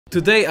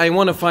Today I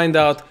want to find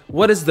out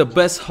what is the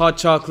best hot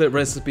chocolate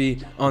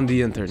recipe on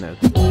the internet.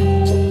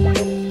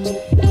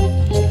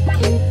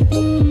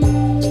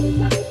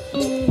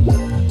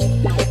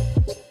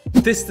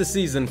 Tis the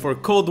season for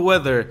cold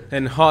weather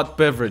and hot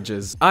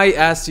beverages. I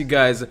asked you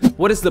guys,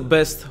 what is the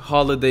best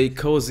holiday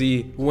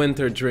cozy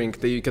winter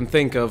drink that you can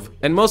think of?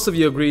 And most of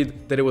you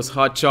agreed that it was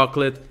hot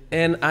chocolate,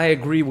 and I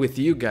agree with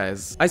you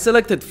guys. I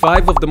selected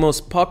 5 of the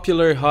most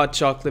popular hot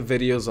chocolate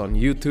videos on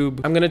YouTube.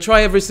 I'm gonna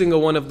try every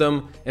single one of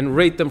them and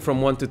rate them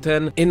from 1 to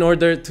 10 in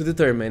order to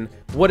determine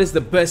what is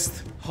the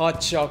best hot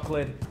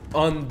chocolate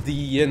on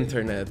the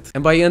internet.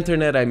 And by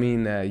internet I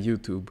mean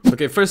YouTube.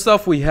 Okay, first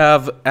off we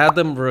have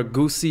Adam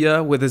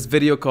Ragusea with his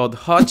video called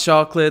Hot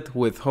Chocolate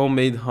with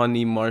Homemade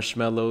Honey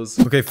Marshmallows.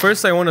 Okay,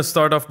 first I want to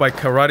start off by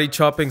karate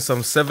chopping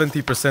some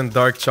 70%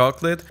 dark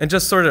chocolate and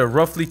just sort of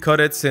roughly cut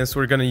it since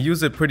we're gonna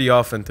use it pretty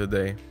often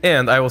today.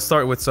 And I will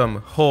start with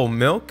some whole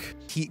milk.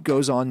 Heat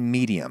goes on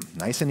medium,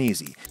 nice and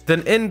easy.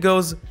 Then in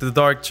goes the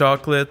dark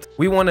chocolate.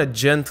 We want to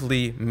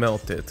gently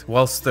melt it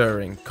while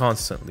stirring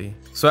constantly.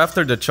 So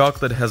after the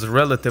chocolate has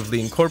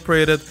relatively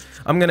incorporated,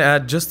 I'm gonna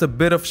add just a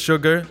bit of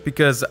sugar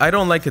because I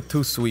don't like it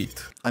too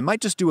sweet. I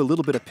might just do a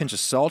little bit of pinch of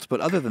salt,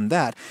 but other than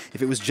that,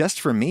 if it was just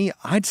for me,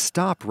 I'd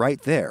stop right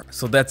there.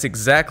 So that's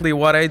exactly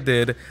what I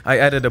did. I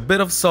added a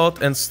bit of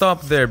salt and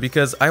stopped there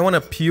because I want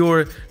a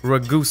pure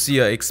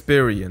Ragusea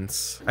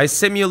experience. I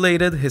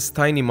simulated his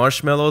tiny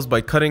marshmallows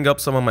by cutting up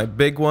some of my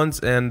big ones,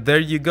 and there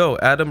you go,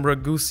 Adam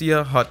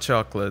Ragusea hot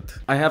chocolate.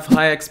 I have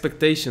high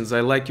expectations.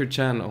 I like your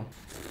channel.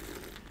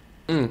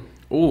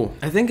 Ooh,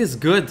 I think it's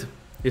good.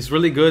 It's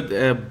really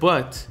good,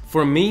 but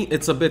for me,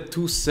 it's a bit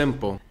too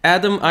simple.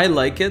 Adam, I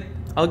like it.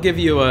 I'll give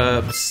you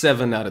a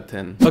 7 out of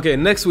 10. Okay,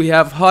 next we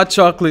have Hot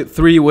Chocolate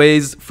 3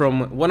 Ways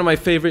from one of my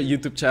favorite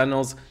YouTube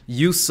channels,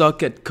 You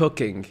Suck at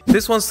Cooking.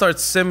 This one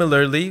starts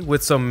similarly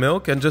with some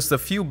milk and just a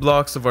few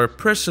blocks of our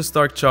precious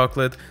dark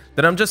chocolate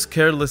that I'm just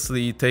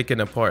carelessly taking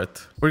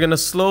apart. We're gonna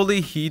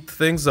slowly heat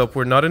things up.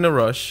 We're not in a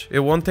rush. It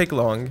won't take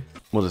long.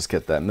 We'll just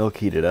get that milk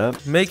heated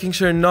up. Making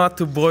sure not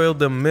to boil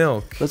the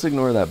milk. Let's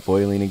ignore that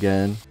boiling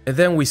again. And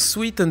then we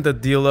sweeten the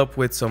deal up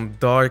with some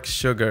dark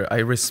sugar. I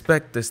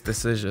respect this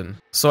decision.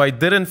 So I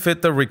didn't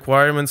fit the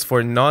requirements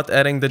for not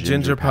adding the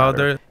ginger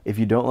powder. If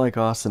you don't like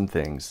awesome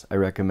things, I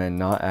recommend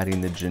not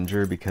adding the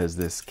ginger because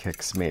this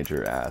kicks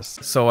major ass.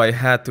 So I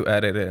had to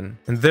add it in.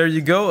 And there you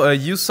go,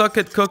 You Suck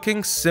at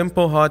Cooking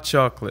simple hot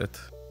chocolate.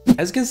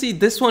 As you can see,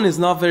 this one is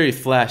not very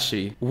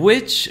flashy,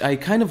 which I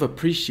kind of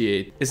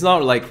appreciate. It's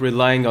not like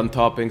relying on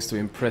toppings to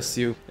impress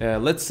you.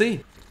 Let's see.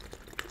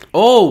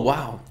 Oh,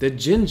 wow, the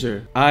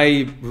ginger.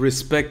 I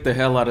respect the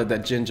hell out of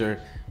that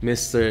ginger,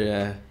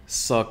 Mr.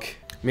 Suck.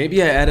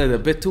 Maybe I added a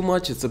bit too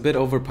much, it's a bit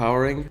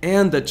overpowering.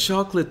 And the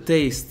chocolate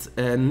taste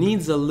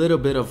needs a little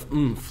bit of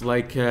oomph,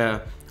 like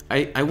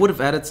I would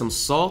have added some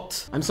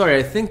salt. I'm sorry,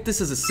 I think this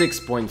is a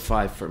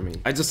 6.5 for me.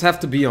 I just have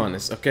to be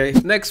honest, okay?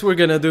 Next, we're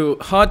gonna do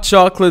Hot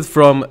Chocolate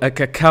from a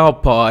Cacao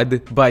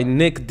Pod by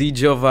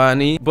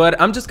DiGiovanni. But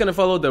I'm just gonna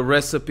follow the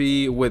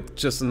recipe with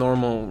just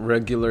normal,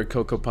 regular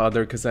cocoa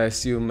powder because I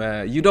assume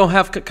you don't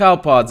have cacao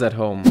pods at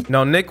home.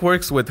 Now, Nick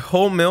works with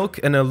whole milk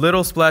and a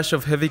little splash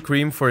of heavy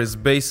cream for his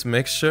base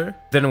mixture.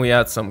 Then we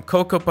add some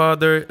cocoa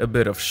powder, a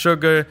bit of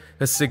sugar,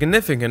 a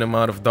significant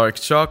amount of dark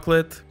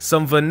chocolate,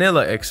 some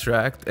vanilla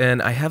extract,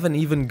 and I haven't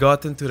even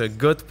gotten to the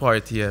good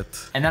part yet.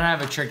 And then I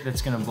have a trick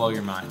that's gonna blow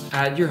your mind.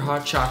 Add your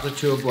hot chocolate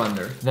to a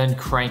blender. Then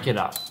crank it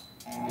up.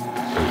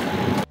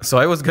 So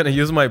I was gonna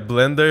use my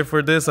blender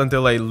for this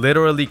until I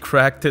literally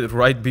cracked it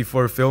right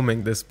before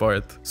filming this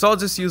part. So I'll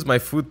just use my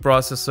food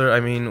processor. I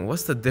mean,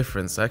 what's the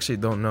difference? I actually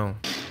don't know.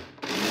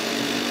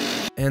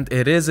 And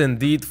it is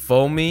indeed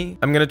foamy.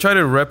 I'm gonna try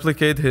to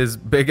replicate his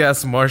big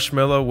ass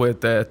marshmallow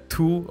with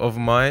 2 of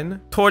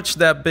mine. Torch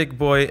that big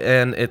boy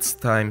and it's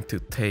time to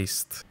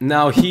taste.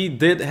 Now he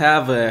did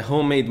have a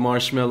homemade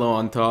marshmallow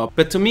on top,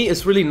 but to me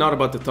it's really not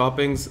about the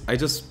toppings. I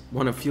just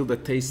want to feel the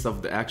taste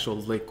of the actual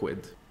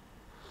liquid.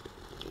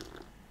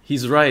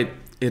 He's right,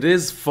 it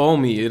is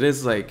foamy. It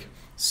is like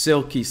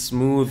silky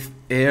smooth,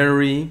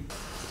 airy.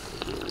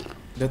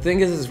 The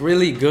thing is, it's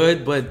really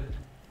good, but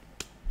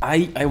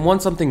I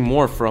want something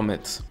more from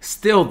it.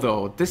 Still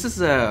though, this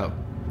is a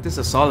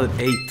solid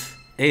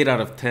 8 out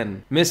of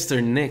 10.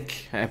 Mr.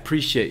 Nick, I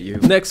appreciate you.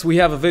 Next we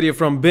have a video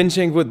from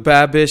Binging with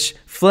Babish,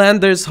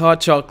 Flanders hot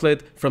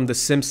chocolate from the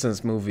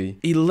Simpsons movie.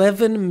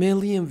 11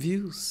 million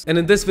views. And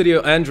in this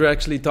video, Andrew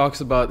actually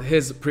talks about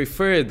his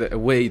preferred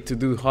way to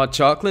do hot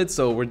chocolate,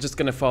 so we're just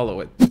gonna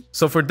follow it.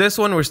 So for this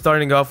one, we're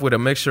starting off with a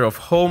mixture of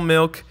whole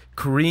milk,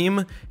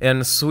 cream,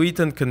 and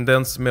sweetened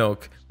condensed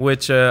milk,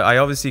 which I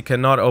obviously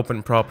cannot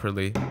open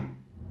properly.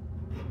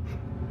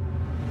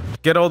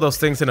 Get all those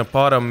things in a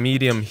pot on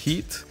medium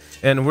heat,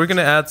 and we're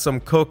gonna add some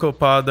cocoa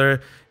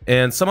powder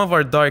and some of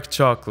our dark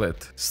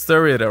chocolate.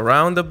 Stir it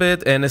around a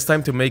bit, and it's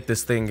time to make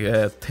this thing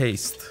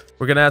taste.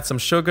 We're gonna add some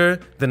sugar,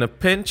 then a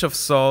pinch of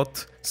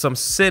salt, some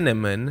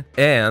cinnamon,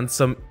 and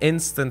some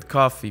instant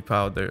coffee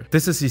powder.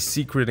 This is his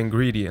secret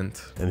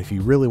ingredient. And if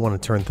you really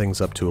want to turn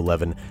things up to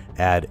 11,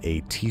 add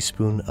a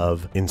teaspoon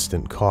of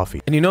instant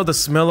coffee. And you know the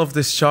smell of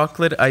this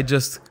chocolate? I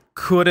just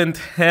couldn't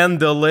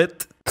handle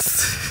it.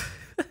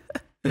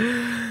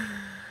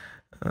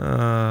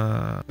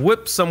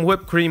 Whip some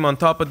whipped cream on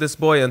top of this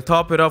boy and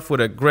top it off with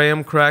a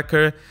graham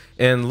cracker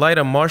and light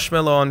a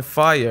marshmallow on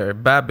fire,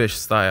 Babish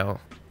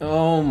style.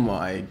 Oh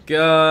my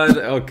god.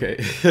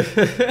 Okay.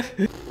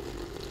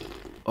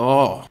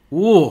 Oh,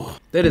 ooh,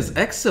 that is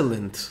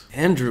excellent.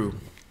 Andrew,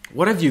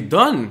 what have you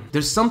done?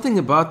 There's something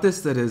about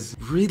this that is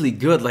really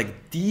good,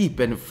 like deep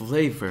in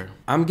flavor.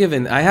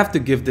 I have to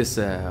give this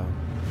a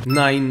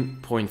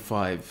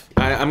 9.5.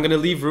 I'm gonna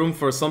leave room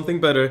for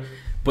something better,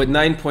 but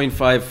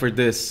 9.5 for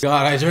this.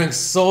 God, I drank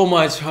so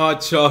much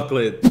hot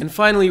chocolate. And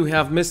finally, we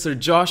have Mr.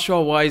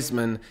 Joshua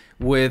Weissman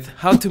with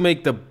how to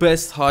make the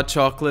best hot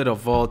chocolate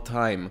of all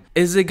time.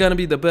 Is it gonna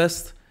be the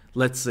best?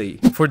 Let's see.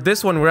 For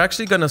this one, we're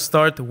actually gonna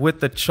start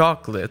with the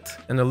chocolate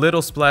and a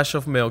little splash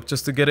of milk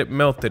just to get it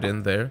melted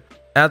in there.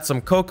 Add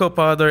some cocoa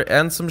powder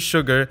and some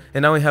sugar,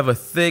 and now we have a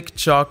thick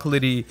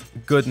chocolatey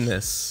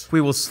goodness.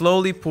 We will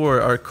slowly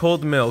pour our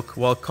cold milk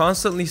while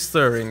constantly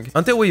stirring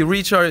until we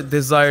reach our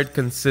desired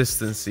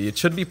consistency. It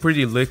should be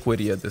pretty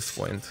liquidy at this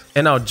point.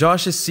 And now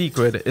Josh's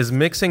secret is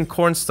mixing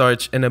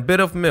cornstarch and a bit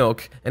of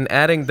milk and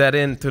adding that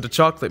into the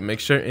chocolate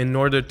mixture in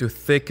order to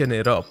thicken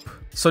it up.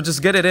 So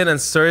just get it in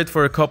and stir it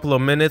for a couple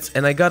of minutes,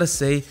 and I gotta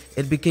say,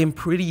 it became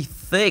pretty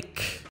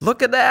thick.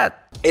 Look at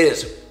that! It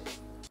is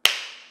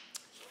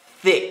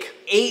thick.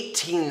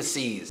 18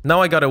 C's.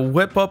 Now I gotta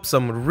whip up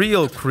some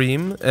real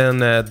cream,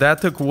 and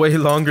that took way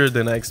longer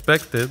than I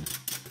expected.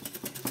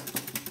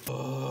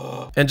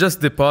 And just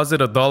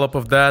deposit a dollop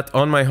of that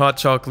on my hot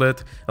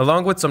chocolate,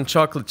 along with some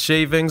chocolate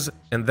shavings,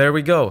 and there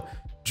we go.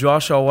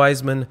 Joshua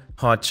Weissman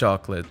hot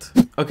chocolate.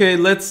 Okay,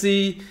 let's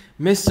see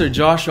Mr.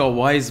 Joshua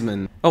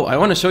Weissman. Oh, I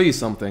want to show you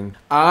something.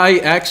 I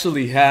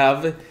actually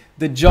have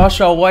the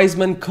Joshua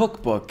Weissman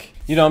cookbook.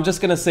 You know, I'm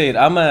just gonna say it.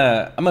 I'm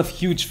a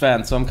huge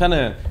fan, so I'm kind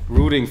of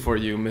rooting for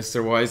you,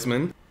 Mr.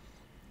 Weissman.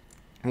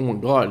 Oh my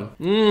god.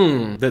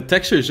 The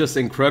texture is just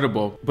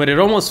incredible, but it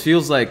almost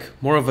feels like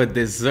more of a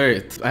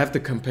dessert. I have to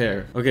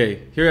compare.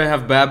 Okay, here I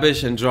have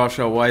Babish and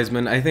Joshua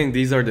Weissman. I think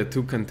these are the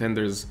two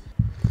contenders.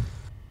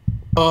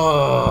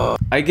 Oh,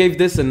 I gave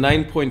this a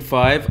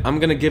 9.5. I'm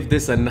gonna give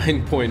this a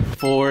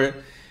 9.4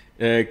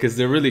 because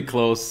they're really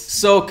close.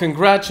 So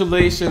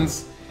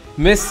congratulations,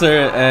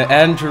 Mr.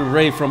 Andrew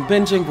Ray from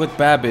Binging with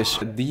Babish.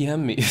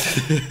 DM me.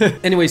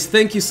 Anyways,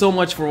 thank you so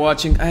much for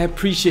watching. I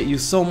appreciate you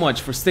so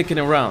much for sticking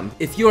around.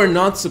 If you are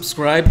not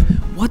subscribed,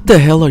 what the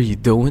hell are you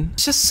doing?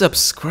 Just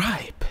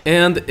subscribe.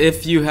 And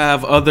if you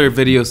have other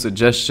video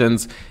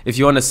suggestions, if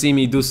you want to see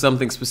me do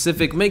something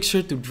specific, make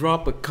sure to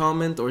drop a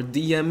comment or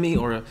DM me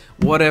or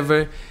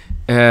whatever.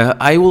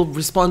 I will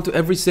respond to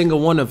every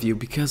single one of you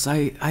because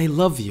I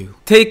love you.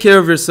 Take care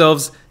of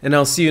yourselves, and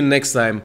I'll see you next time